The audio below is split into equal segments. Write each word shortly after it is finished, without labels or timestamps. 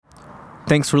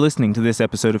Thanks for listening to this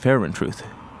episode of Heroin Truth.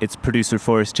 It's producer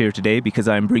Forrest here today because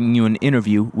I'm bringing you an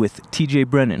interview with TJ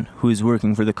Brennan, who is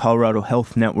working for the Colorado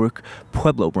Health Network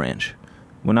Pueblo branch.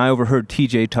 When I overheard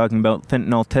TJ talking about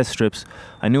fentanyl test strips,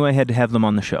 I knew I had to have them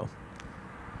on the show.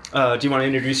 Do you want to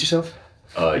introduce yourself?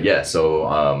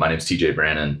 So my name's TJ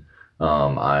Brennan.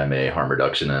 I'm a harm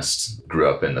reductionist, grew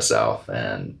up in the South,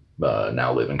 and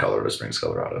now live in Colorado Springs,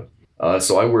 Colorado.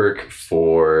 So I work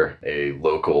for a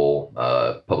local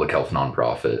public health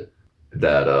nonprofit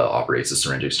that operates a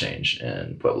syringe exchange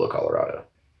in Pueblo, Colorado.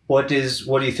 What do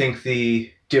you think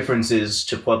the difference is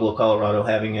to Pueblo, Colorado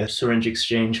having a syringe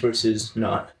exchange versus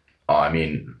not?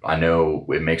 I know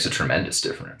it makes a tremendous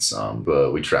difference,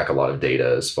 but we track a lot of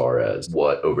data as far as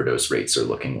what overdose rates are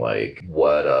looking like,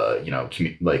 what,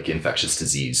 like infectious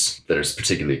disease that is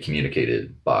particularly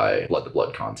communicated by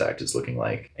blood-to-blood contact is looking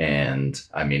like. And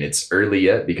it's early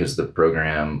yet because the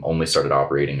program only started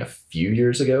operating a few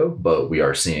years ago, but we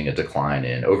are seeing a decline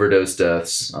in overdose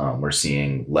deaths. We're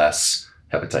seeing less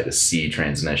hepatitis C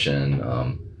transmission,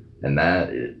 and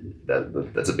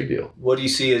that's a big deal. What do you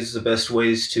see as the best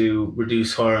ways to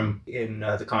reduce harm in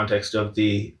the context of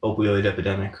the opioid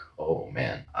epidemic? Oh,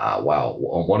 man. Wow.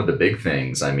 One of the big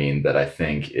things, that I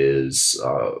think is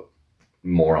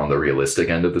more on the realistic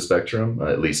end of the spectrum,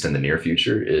 at least in the near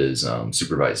future, is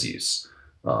supervised use.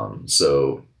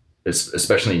 So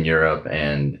especially in Europe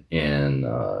and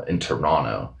in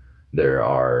Toronto, there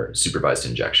are supervised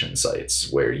injection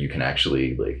sites where you can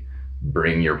actually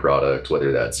bring your product,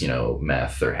 whether that's,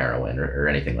 meth or heroin or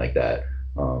anything like that.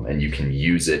 And you can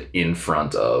use it in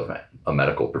front of a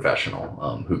medical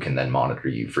professional who can then monitor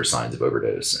you for signs of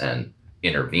overdose and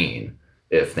intervene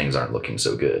if things aren't looking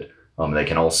so good. They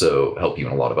can also help you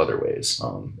in a lot of other ways.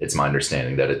 It's my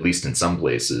understanding that at least in some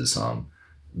places,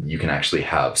 you can actually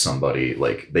have somebody,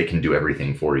 they can do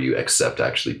everything for you except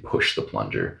actually push the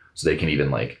plunger. So they can even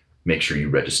make sure you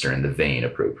register in the vein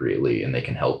appropriately, and they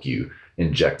can help you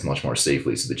inject much more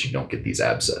safely so that you don't get these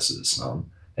abscesses.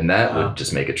 And that would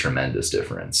just make a tremendous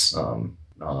difference.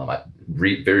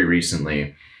 Very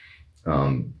recently,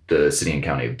 the city and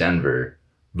county of Denver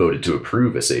voted to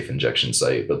approve a safe injection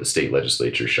site, but the state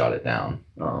legislature shot it down.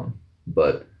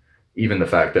 But even the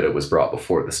fact that it was brought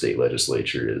before the state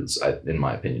legislature is, in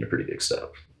my opinion, a pretty big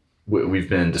step. We've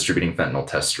been distributing fentanyl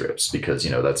test strips because,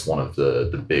 that's one of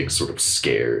the big sort of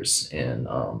scares in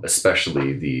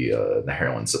especially the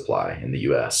heroin supply in the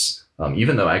U.S.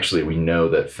 Even though actually we know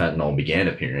that fentanyl began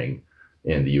appearing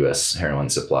in the U.S. heroin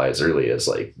supply as early as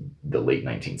the late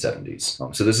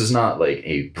 1970s. So this is not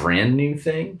a brand new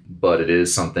thing, but it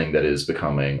is something that is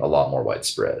becoming a lot more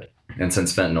widespread. And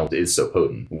since fentanyl is so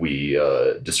potent, we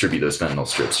distribute those fentanyl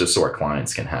strips just so our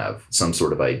clients can have some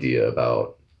sort of idea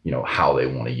about how they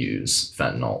want to use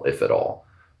fentanyl, if at all.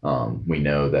 We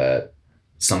know that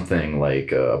something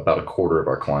about a quarter of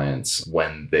our clients,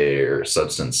 when their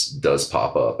substance does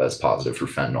pop up as positive for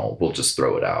fentanyl, will just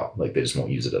throw it out. They just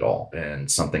won't use it at all. And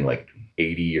something like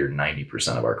 80 or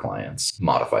 90% of our clients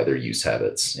modify their use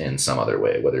habits in some other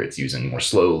way, whether it's using more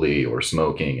slowly or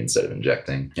smoking instead of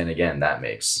injecting. And again, that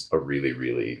makes a really,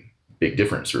 really big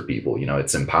difference for people.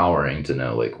 It's empowering to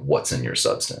know what's in your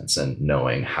substance and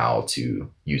knowing how to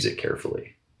use it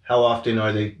carefully. How often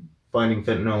are they finding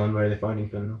fentanyl, and where are they finding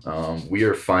fentanyl? We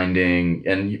are finding,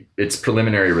 and it's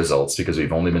preliminary results because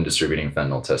we've only been distributing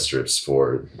fentanyl test strips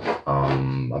for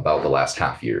about the last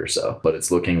half year or so, but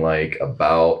it's looking like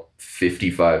about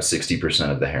 55-60%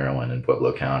 of the heroin in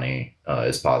Pueblo County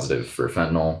is positive for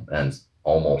fentanyl, and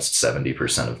almost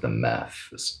 70% of the meth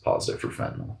is positive for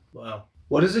fentanyl. Wow.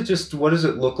 What does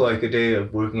it look like a day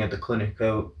of working at the clinic?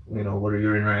 What are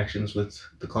your interactions with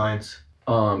the clients?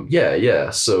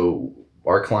 So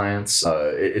our clients,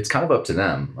 it's kind of up to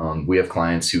them. We have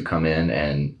clients who come in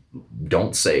and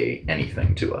don't say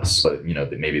anything to us, but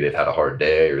maybe they've had a hard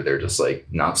day, or they're just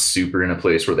not super in a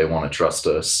place where they want to trust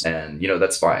us. And,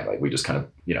 that's fine. We just kind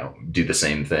of, do the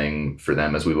same thing for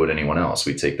them as we would anyone else.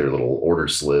 We take their little order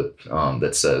slip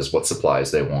that says what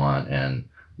supplies they want and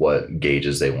what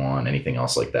gauges they want, anything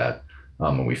else like that.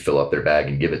 And we fill up their bag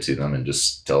and give it to them and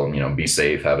just tell them, be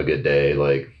safe, have a good day,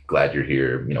 glad you're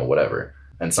here, whatever.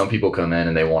 And some people come in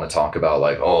and they want to talk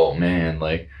about oh man,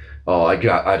 I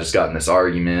just got in this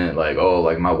argument,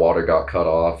 my water got cut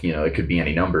off, it could be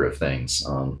any number of things.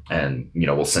 And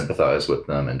we'll sympathize with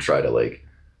them and try to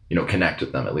connect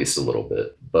with them at least a little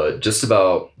bit. But just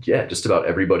about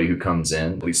everybody who comes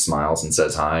in at least smiles and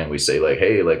says hi, and we say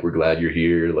hey, we're glad you're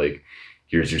here,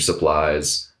 here's your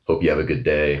supplies, hope you have a good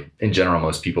day. In general,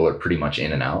 most people are pretty much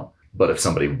in and out. But if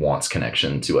somebody wants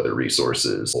connection to other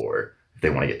resources, or they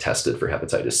want to get tested for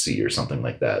hepatitis C or something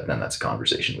like that, then that's a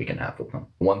conversation we can have with them.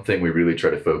 One thing we really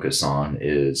try to focus on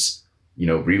is,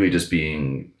 really just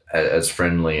being as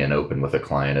friendly and open with a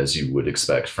client as you would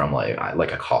expect from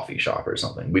like a coffee shop or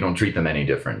something. We don't treat them any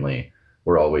differently.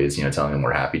 We're always, telling them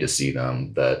we're happy to see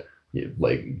them, that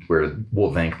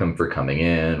we'll thank them for coming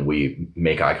in. We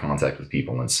make eye contact with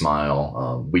people and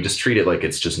smile. We just treat it like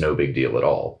it's just no big deal at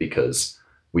all, because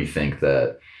we think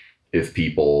that if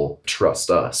people trust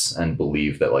us and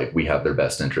believe that like we have their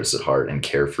best interests at heart and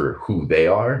care for who they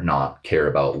are, not care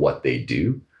about what they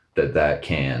do, that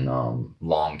can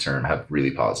long term have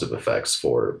really positive effects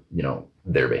for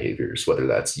their behaviors, whether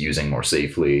that's using more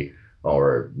safely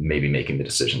or maybe making the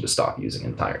decision to stop using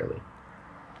entirely.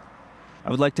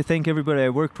 I would like to thank everybody I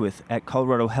worked with at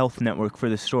Colorado Health Network for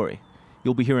this story.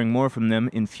 You'll be hearing more from them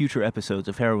in future episodes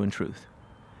of Heroin Truth.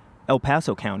 El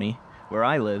Paso County, where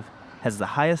I live, has the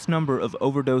highest number of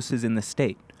overdoses in the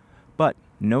state, but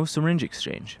no syringe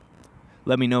exchange.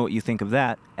 Let me know what you think of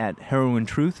that at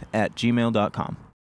herointruth@gmail.com.